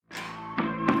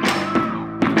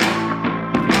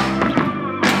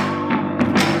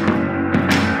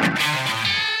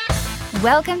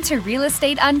Welcome to Real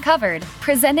Estate Uncovered,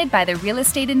 presented by the Real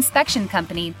Estate Inspection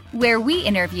Company, where we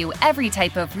interview every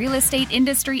type of real estate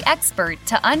industry expert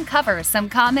to uncover some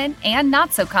common and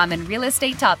not so common real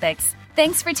estate topics.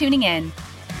 Thanks for tuning in.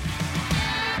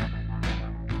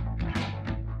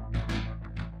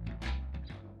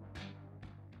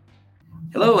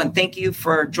 Hello, and thank you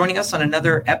for joining us on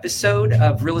another episode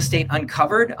of Real Estate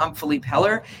Uncovered. I'm Philippe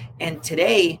Heller, and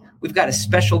today we've got a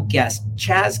special guest,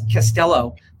 Chaz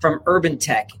Castello from Urban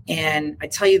Tech. And I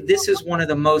tell you, this is one of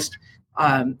the most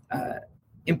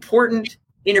important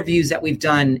interviews that we've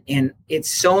done, and it's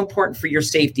so important for your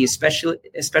safety, especially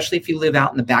if you live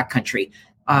out in the backcountry.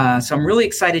 So I'm really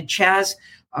excited. Chaz,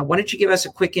 why don't you give us a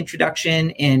quick introduction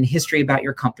and history about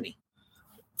your company?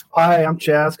 Hi, I'm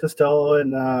Chaz Castello,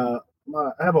 and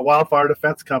I have a wildfire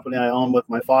defense company I own with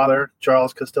my father,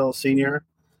 Charles Castello Sr.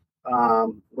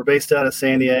 We're based out of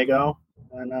San Diego,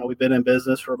 and we've been in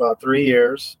business for about 3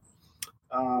 years.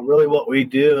 Really what we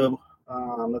do,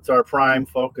 that's our prime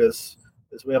focus,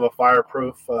 is we have a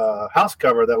fireproof house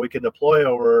cover that we can deploy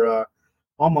over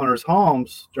homeowners'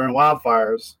 homes during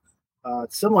wildfires.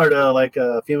 It's similar to like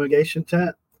a fumigation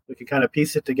tent. We can kind of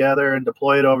piece it together and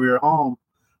deploy it over your home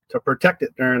to protect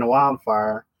it during a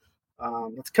wildfire.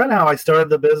 That's kind of how I started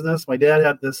the business. My dad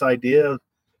had this idea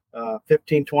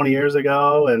 15, 20 years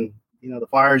ago, and the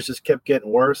fires just kept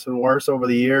getting worse and worse over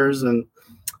the years. And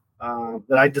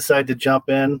then I decided to jump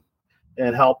in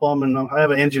and help them. And I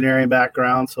have an engineering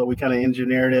background, so we kind of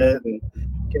engineered it and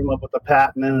came up with a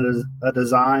patent and a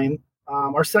design.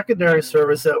 Our secondary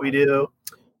service that we do,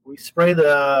 we spray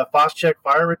the Phos-Chek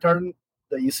fire retardant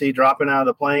that you see dropping out of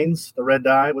the planes, the red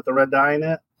dye with the red dye in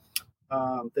it.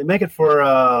 They make it for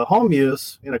home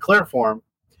use in a clear form,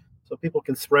 so people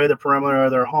can spray the perimeter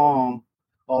of their home,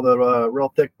 all the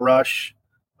real thick brush.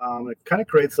 It kind of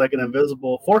creates like an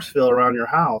invisible force field around your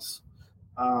house.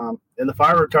 And the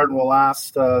fire retardant will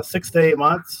last 6 to 8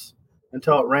 months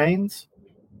until it rains.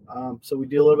 So we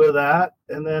do a little bit of that.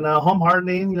 And then home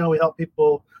hardening, we help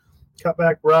people cut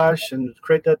back brush and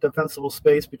create that defensible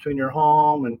space between your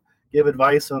home and give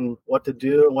advice on what to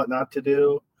do and what not to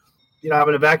do. Have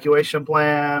an evacuation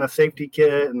plan, a safety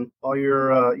kit, and all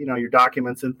your, your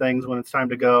documents and things when it's time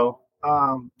to go.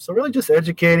 So really just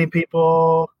educating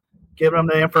people, giving them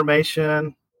the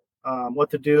information, what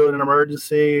to do in an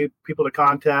emergency, people to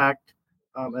contact.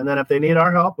 And then if they need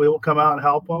our help, we will come out and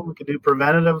help them. We can do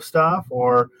preventative stuff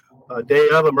or day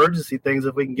of emergency things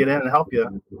if we can get in and help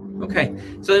you. Okay.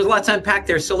 So there's a lot to unpack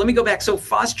there. So let me go back. So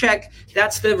Phos-Chek,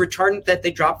 that's the retardant that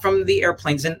they drop from the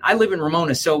airplanes. And I live in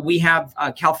Ramona, so we have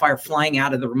CAL FIRE flying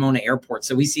out of the Ramona airport.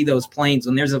 So we see those planes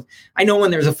when I know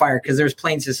when there's a fire because there's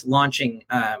planes just launching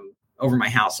over my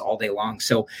house all day long.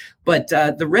 So, but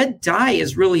the red dye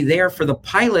is really there for the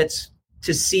pilots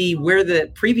to see where the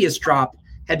previous drop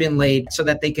had been laid so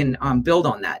that they can build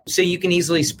on that. So you can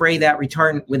easily spray that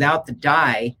retardant without the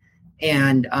dye.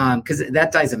 And because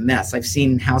that dye's a mess. I've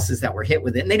seen houses that were hit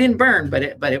with it and they didn't burn, but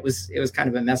it was kind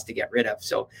of a mess to get rid of.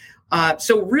 So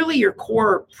really your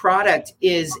core product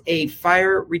is a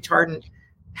fire retardant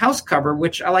house cover,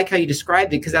 which I like how you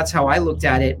described it, because that's how I looked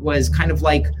at it, was kind of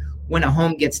like when a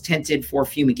home gets tinted for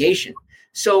fumigation.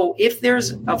 So if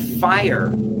there's a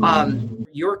fire,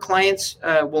 your clients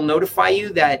will notify you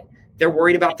that they're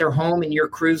worried about their home and your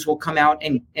crews will come out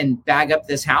and bag up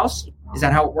this house. Is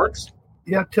that how it works?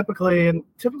 Yeah, typically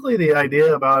the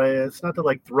idea about it is not to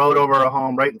like throw it over a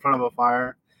home right in front of a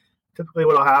fire. Typically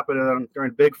what will happen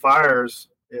during big fires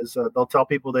is they'll tell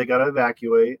people they got to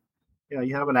evacuate.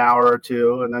 You have an hour or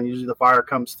two, and then usually the fire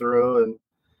comes through.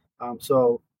 And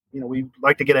so we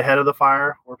like to get ahead of the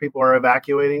fire where people are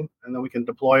evacuating, and then we can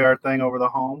deploy our thing over the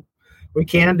home. We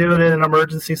can do it in an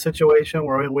emergency situation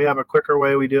where we have a quicker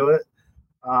way we do it.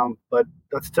 But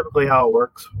that's typically how it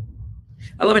works.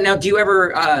 I love it. Now, do you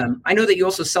ever, I know that you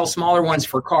also sell smaller ones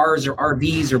for cars or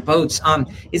RVs or boats.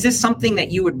 Is this something that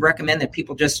you would recommend that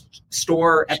people just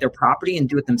store at their property and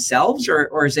do it themselves?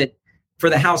 Or is it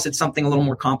for the house, it's something a little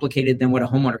more complicated than what a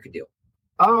homeowner could do?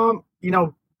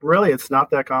 Really, it's not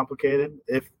that complicated.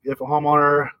 If a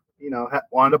homeowner,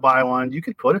 wanted to buy one, you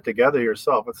could put it together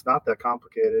yourself. It's not that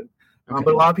complicated. Okay.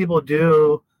 But a lot of people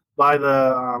do buy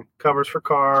the covers for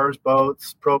cars,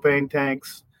 boats, propane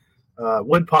tanks,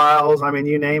 wood piles. I mean,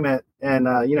 you name it. And,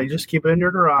 you just keep it in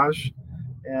your garage.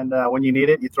 And when you need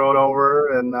it, you throw it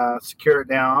over and secure it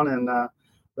down. And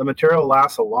the material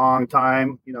lasts a long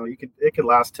time. It could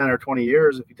last 10 or 20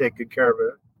 years if you take good care of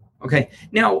it. Okay.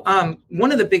 Now,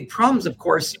 one of the big problems, of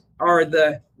course, are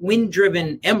the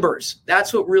wind-driven embers.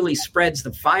 That's what really spreads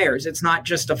the fires. It's not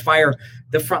just a fire,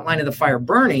 the front line of the fire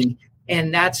burning.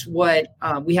 And that's what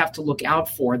we have to look out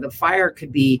for. The fire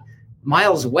could be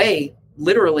miles away,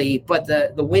 literally, but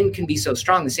the wind can be so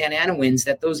strong, the Santa Ana winds,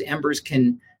 that those embers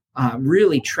can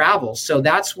really travel. So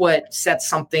that's what sets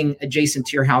something adjacent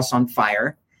to your house on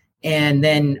fire, and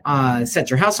then sets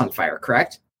your house on fire,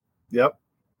 correct? Yep.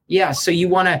 Yeah. So you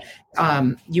want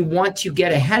to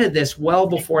get ahead of this well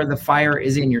before the fire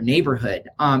is in your neighborhood.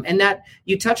 And that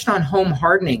you touched on home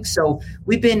hardening. So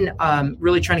we've been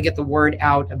really trying to get the word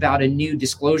out about a new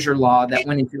disclosure law that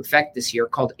went into effect this year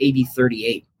called AB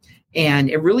 38. And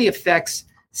it really affects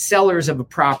sellers of a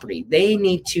property. They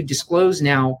need to disclose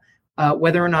now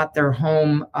whether or not their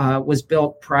home was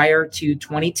built prior to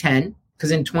 2010.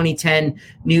 Because in 2010,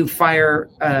 new fire,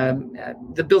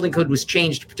 the building code was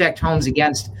changed to protect homes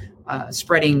against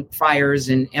spreading fires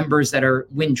and embers that are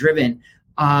wind driven.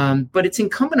 But it's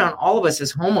incumbent on all of us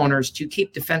as homeowners to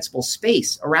keep defensible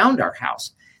space around our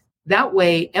house. That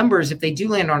way, embers, if they do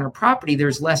land on our property,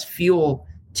 there's less fuel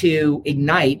to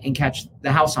ignite and catch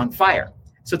the house on fire.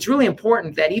 So it's really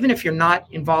important that even if you're not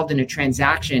involved in a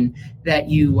transaction, that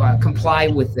you comply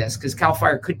with this, because CAL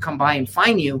FIRE could come by and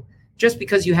fine you just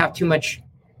because you have too much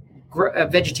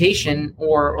vegetation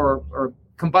or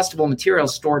combustible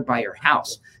materials stored by your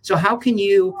house. So how can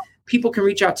people can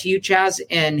reach out to you, Chaz,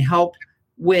 and help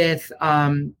with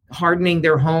hardening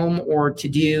their home or to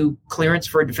do clearance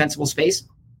for a defensible space?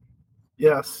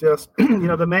 Yes.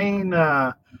 The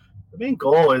main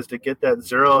goal is to get that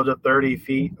 0 to 30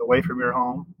 feet away from your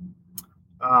home.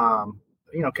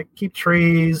 Keep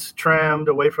trees trimmed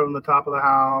away from the top of the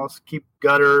house, keep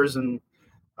gutters and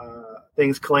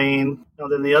things clean.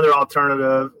 Then the other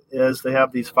alternative is they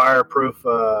have these fireproof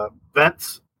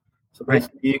vents. So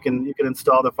basically, you can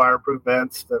install the fireproof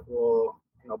vents that will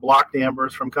block the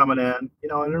embers from coming in.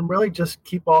 And then really just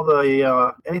keep all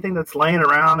the anything that's laying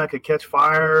around that could catch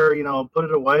fire. Put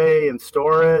it away and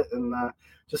store it, and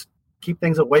just keep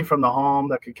things away from the home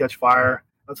that could catch fire.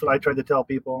 That's what I tried to tell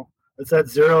people. It's at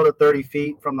 0 to 30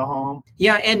 feet from the home.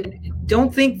 Yeah, and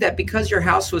don't think that because your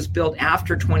house was built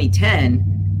after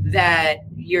 2010 that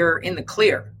you're in the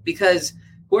clear, because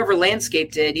whoever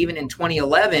landscaped it, even in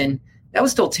 2011, that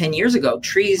was still 10 years ago.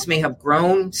 Trees may have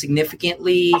grown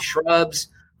significantly, shrubs,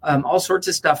 all sorts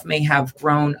of stuff may have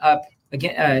grown up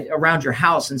again around your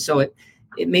house. And so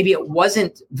maybe it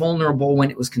wasn't vulnerable when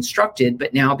it was constructed,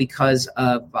 but now because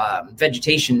of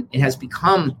vegetation, it has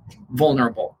become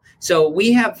vulnerable. So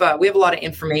we have a lot of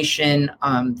information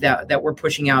that we're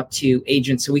pushing out to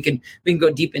agents, so we can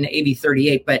go deep into AB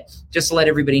 38. But just to let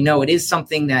everybody know, it is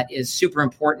something that is super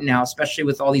important now, especially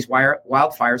with all these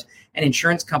wildfires and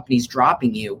insurance companies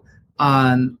dropping you.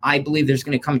 I believe there's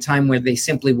going to come a time where they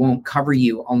simply won't cover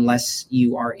you unless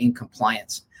you are in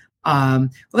compliance. Well,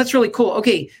 that's really cool.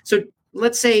 Okay, so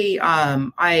let's say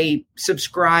I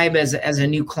subscribe as a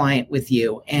new client with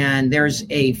you, and there's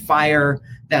a fire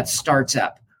that starts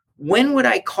up. When would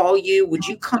I call you? Would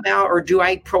you come out, or do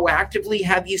I proactively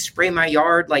have you spray my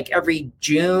yard like every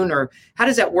June, or how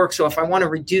does that work? So if I want to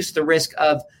reduce the risk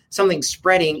of something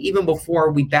spreading even before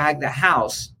we bag the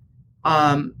house,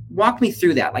 walk me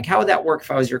through that. Like, how would that work if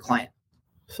I was your client?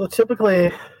 So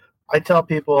typically I tell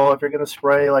people if you're going to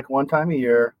spray like one time a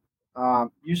year,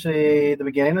 usually the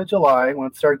beginning of July when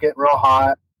it starts getting real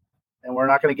hot and we're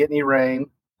not going to get any rain,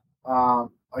 I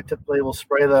typically will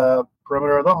spray the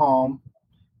perimeter of the home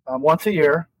once a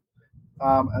year,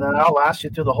 and then that'll last you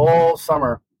through the whole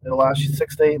summer. It'll last you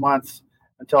 6 to 8 months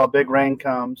until a big rain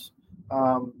comes.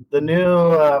 The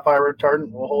new fire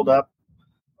retardant will hold up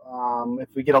if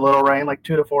we get a little rain, like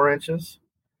 2 to 4 inches.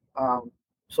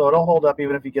 So it'll hold up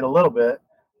even if you get a little bit.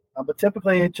 But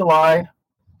typically in July,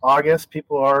 August,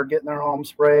 people are getting their home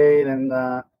sprayed and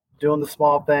doing the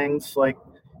small things like,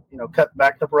 cut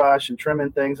back the brush and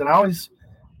trimming things. And I always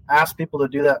ask people to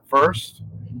do that first.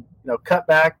 Cut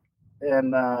back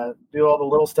and do all the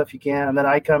little stuff you can, and then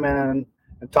I come in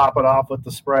and top it off with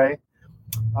the spray.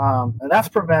 And that's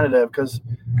preventative, because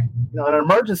in an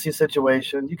emergency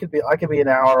situation, I could be an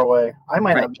hour away. I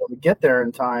might not be able to get there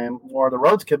in time, or the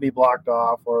roads could be blocked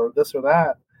off, or this or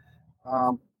that.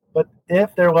 But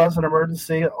if there was an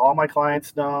emergency, all my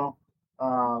clients know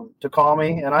to call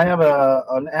me, and I have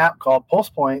an app called Pulse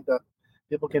Point that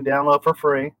people can download for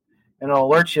free, and it'll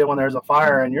alert you when there's a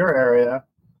fire in your area.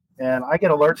 And I get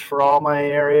alerts for all my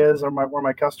areas or where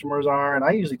my customers are, and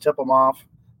I usually tip them off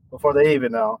before they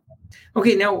even know.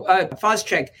 Okay, now,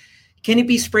 FosCheck, can it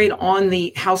be sprayed on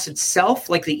the house itself,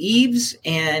 like the eaves?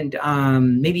 And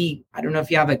maybe, I don't know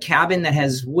if you have a cabin that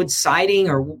has wood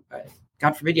siding, or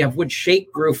God forbid you have wood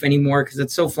shake roof anymore because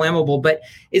it's so flammable. But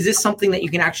is this something that you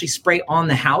can actually spray on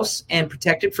the house and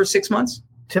protect it for 6 months?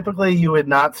 Typically, you would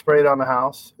not spray it on the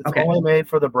house. It's only made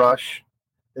for the brush.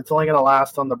 It's only going to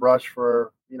last on the brush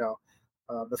for,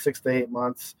 the 6 to 8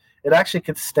 months. It actually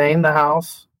could stain the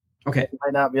house. Okay. You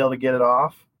might not be able to get it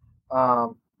off.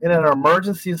 In an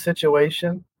emergency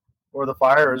situation where the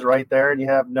fire is right there and you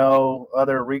have no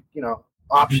other,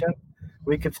 option,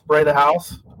 we could spray the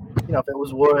house, if it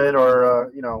was wood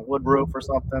or, wood roof or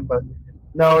something. But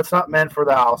no, it's not meant for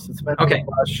the house. It's meant for the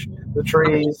brush, the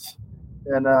trees,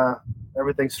 and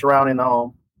everything surrounding the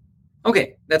home.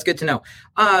 Okay, that's good to know.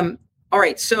 All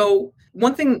right, so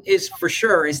one thing is for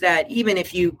sure is that even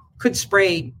if you could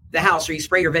spray the house or you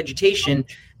spray your vegetation,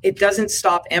 it doesn't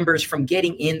stop embers from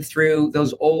getting in through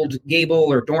those old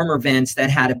gable or dormer vents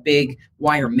that had a big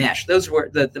wire mesh. Those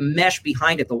were the mesh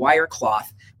behind it, the wire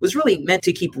cloth, was really meant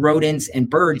to keep rodents and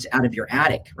birds out of your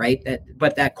attic, right?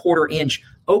 But that 1/4 inch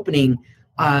opening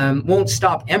won't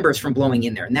stop embers from blowing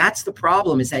in there. And that's the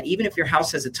problem, is that even if your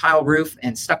house has a tile roof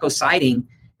and stucco siding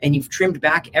and you've trimmed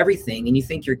back everything and you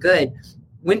think you're good,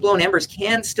 windblown embers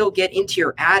can still get into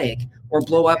your attic or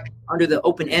blow up under the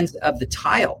open ends of the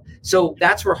tile. So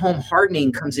that's where home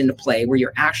hardening comes into play, where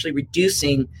you're actually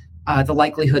reducing the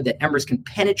likelihood that embers can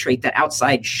penetrate that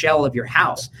outside shell of your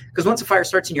house. Because once a fire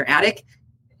starts in your attic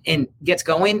and gets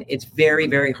going, it's very,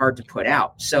 very hard to put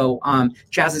out. So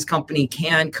Chaz's company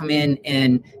can come in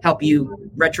and help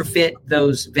you retrofit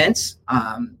those vents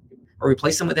or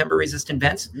replace them with ember-resistant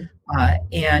vents.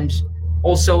 And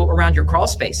also around your crawl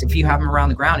space, if you have them around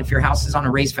the ground, if your house is on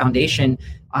a raised foundation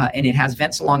and it has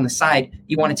vents along the side,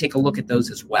 you want to take a look at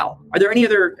those as well. Are there any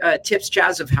other tips,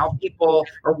 Chaz, of how people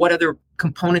or what other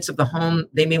components of the home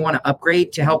they may want to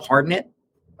upgrade to help harden it?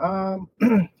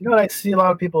 What I see a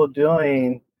lot of people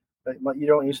doing that you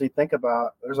don't usually think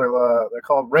about, they're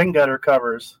called rain gutter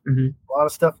covers. Mm-hmm. A lot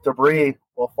of stuff, debris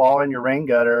will fall in your rain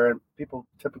gutter, and people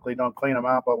typically don't clean them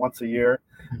out but once a year.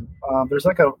 There's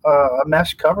like a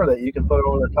mesh cover that you can put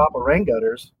over the top of rain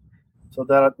gutters so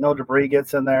that no debris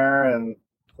gets in there, and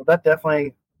so that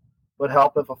definitely would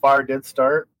help if a fire did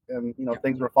start and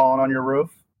things were falling on your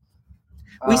roof.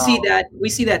 We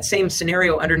see that same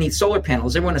scenario underneath solar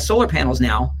panels. Everyone has solar panels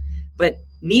now, but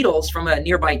needles from a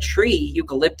nearby tree,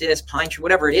 eucalyptus, pine tree,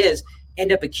 whatever it is,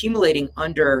 end up accumulating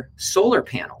under solar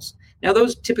panels. Now,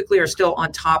 those typically are still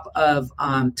on top of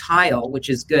tile, which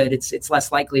is good. It's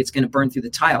less likely it's going to burn through the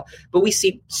tile. But we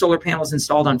see solar panels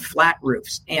installed on flat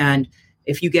roofs. And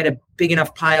if you get a big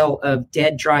enough pile of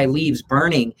dead, dry leaves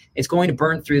burning, it's going to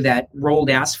burn through that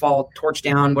rolled asphalt, torch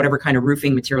down, whatever kind of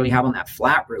roofing material you have on that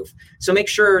flat roof. So make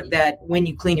sure that when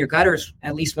you clean your gutters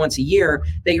at least once a year,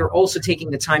 that you're also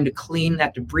taking the time to clean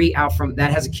that debris out from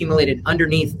that has accumulated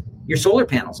underneath your solar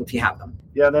panels if you have them.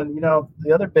 Yeah, then,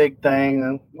 the other big thing,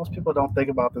 and most people don't think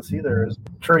about this either, is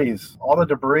trees. All the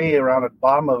debris around the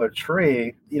bottom of a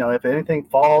tree, if anything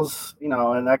falls,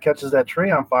 and that catches that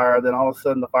tree on fire, then all of a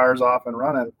sudden the fire's off and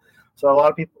running. So a lot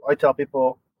of people, I tell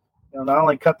people, not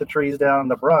only cut the trees down in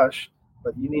the brush,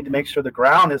 but you need to make sure the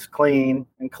ground is clean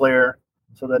and clear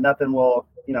so that nothing will,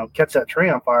 catch that tree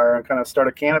on fire and kind of start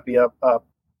a canopy up. So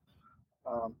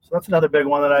that's another big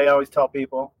one that I always tell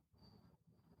people.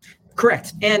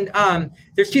 Correct. And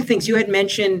there's two things. You had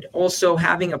mentioned also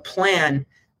having a plan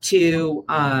to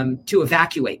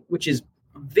evacuate, which is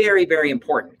very, very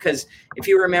important. Because if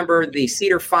you remember the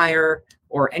Cedar Fire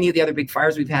or any of the other big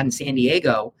fires we've had in San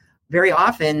Diego, very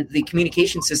often the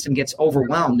communication system gets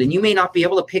overwhelmed and you may not be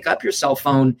able to pick up your cell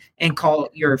phone and call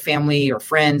your family or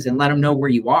friends and let them know where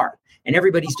you are. And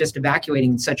everybody's just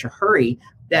evacuating in such a hurry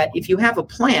that if you have a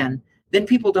plan, then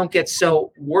people don't get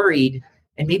so worried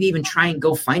and maybe even try and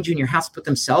go find you in your house, put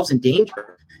themselves in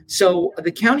danger. So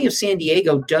the County of San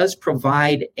Diego does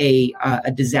provide a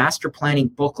disaster planning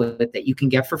booklet that you can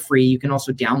get for free. You can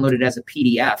also download it as a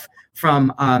PDF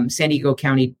from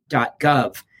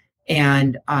SanDiegoCounty.gov.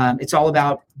 And it's all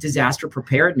about disaster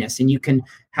preparedness. And you can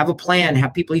have a plan,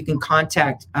 have people you can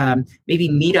contact, maybe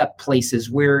meetup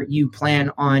places where you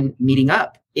plan on meeting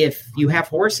up. If you have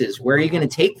horses, where are you going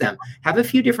to take them? Have a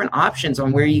few different options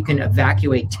on where you can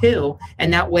evacuate to.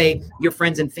 And that way your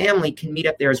friends and family can meet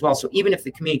up there as well. So even if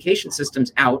the communication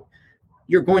system's out,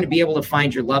 you're going to be able to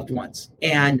find your loved ones.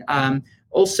 And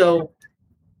also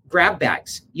grab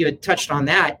bags. You had touched on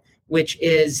that, which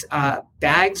is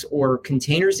bags or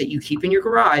containers that you keep in your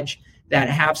garage that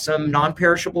have some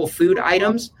non-perishable food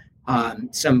items,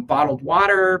 some bottled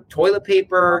water, toilet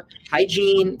paper,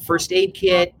 hygiene, first aid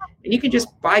kit. And you can just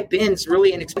buy bins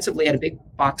really inexpensively at a big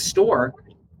box store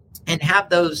and have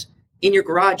those in your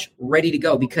garage ready to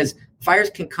go, because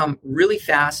fires can come really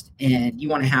fast and you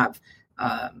want to have,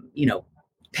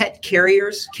 pet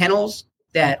carriers, kennels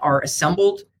that are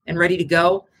assembled and ready to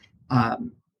go,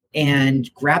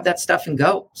 and grab that stuff and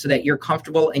go so that you're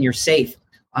comfortable and you're safe.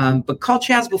 But call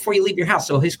Chaz before you leave your house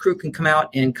so his crew can come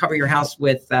out and cover your house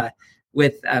with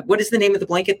with what is the name of the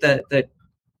blanket? The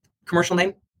commercial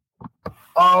name?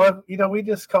 Oh, we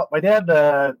just called. My dad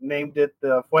named it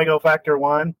the Fuego Factor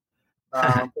 1.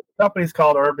 The company's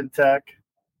called Urban Tech.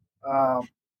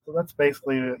 So that's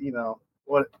basically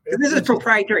what. This is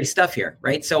proprietary stuff here,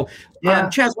 right? So, yeah.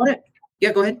 Chaz,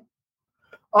 go ahead.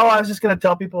 Oh, I was just going to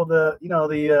tell people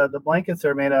the blankets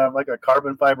are made out of like a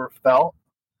carbon fiber felt.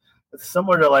 It's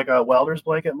similar to like a welder's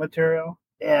blanket material,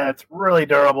 and it's really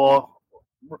durable.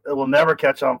 It will never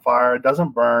catch on fire. It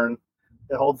doesn't burn.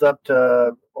 It holds up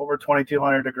to over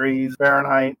 2,200 degrees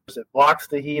Fahrenheit. It blocks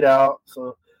the heat out,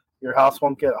 so your house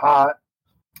won't get hot.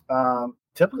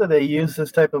 Typically, they use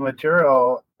this type of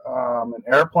material in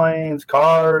airplanes,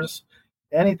 cars,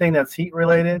 anything that's heat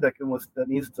related that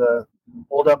needs to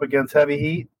hold up against heavy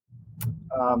heat.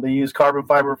 They use carbon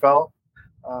fiber felt.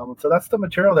 So that's the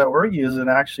material that we're using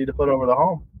actually to put over the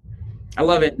home. I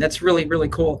love it. That's really, really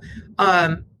cool.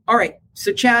 All right.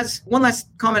 So Chaz, one last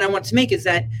comment I want to make is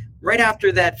that right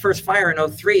after that first fire in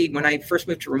 2003, when I first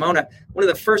moved to Ramona, one of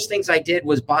the first things I did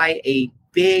was buy a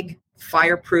big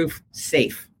fireproof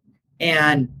safe,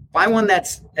 and buy one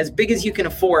that's as big as you can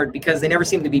afford, because they never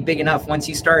seem to be big enough once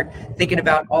you start thinking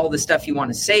about all the stuff you want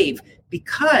to save,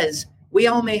 because we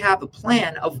all may have a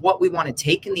plan of what we want to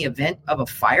take in the event of a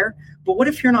fire. But what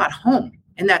if you're not home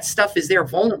and that stuff is there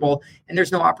vulnerable and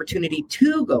there's no opportunity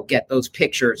to go get those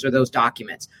pictures or those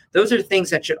documents? Those are things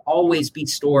that should always be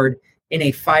stored in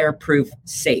a fireproof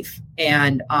safe.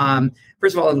 And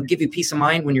first of all, it'll give you peace of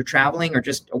mind when you're traveling or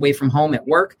just away from home at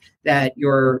work, that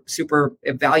your super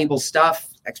valuable stuff,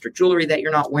 extra jewelry that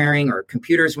you're not wearing, or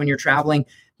computers when you're traveling,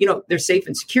 they're safe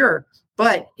and secure.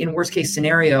 But in worst case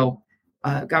scenario,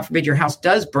 God forbid your house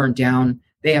does burn down,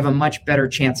 they have a much better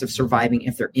chance of surviving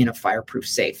if they're in a fireproof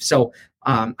safe. So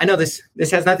I know this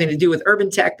has nothing to do with Urban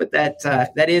Tech, but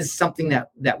that is something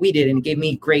that we did, and it gave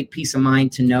me great peace of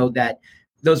mind to know that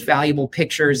those valuable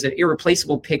pictures,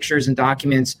 irreplaceable pictures and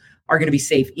documents, are going to be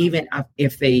safe even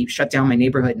if they shut down my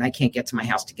neighborhood and I can't get to my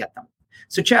house to get them.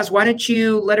 So Chaz, why don't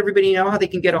you let everybody know how they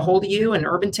can get a hold of you and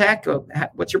Urban Tech?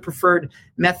 What's your preferred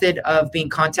method of being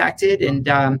contacted? And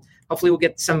hopefully we'll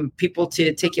get some people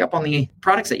to take you up on the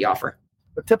products that you offer.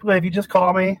 But typically, if you just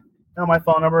call me, my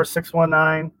phone number is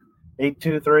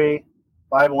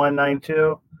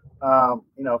 619-823-5192.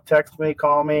 Text me,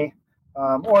 call me,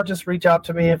 or just reach out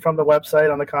to me from the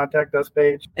website on the Contact Us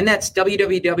page. And that's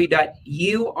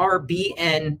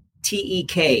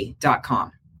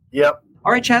www.urbntek.com. Yep.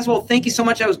 All right, Chaz, well, thank you so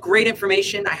much. That was great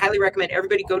information. I highly recommend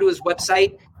everybody go to his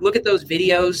website, look at those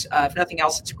videos. If nothing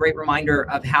else, it's a great reminder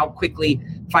of how quickly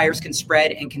fires can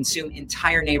spread and consume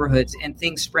entire neighborhoods, and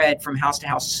things spread from house to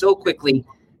house so quickly.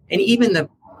 And even the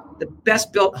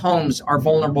best built homes are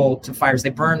vulnerable to fires.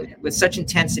 They burn with such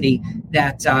intensity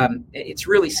that it's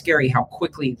really scary how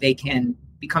quickly they can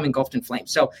become engulfed in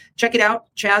flames. So check it out.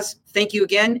 Chaz, thank you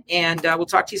again, and we'll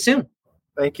talk to you soon.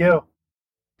 Thank you.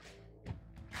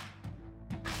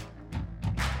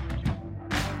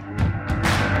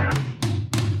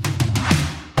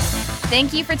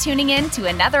 Thank you for tuning in to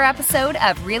another episode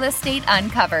of Real Estate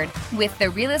Uncovered with the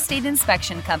Real Estate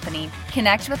Inspection Company.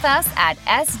 Connect with us at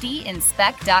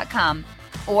sdinspect.com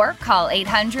or call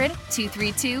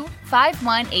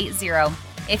 800-232-5180.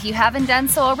 If you haven't done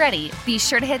so already, be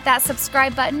sure to hit that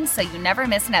subscribe button so you never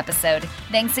miss an episode.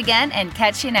 Thanks again, and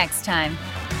catch you next time.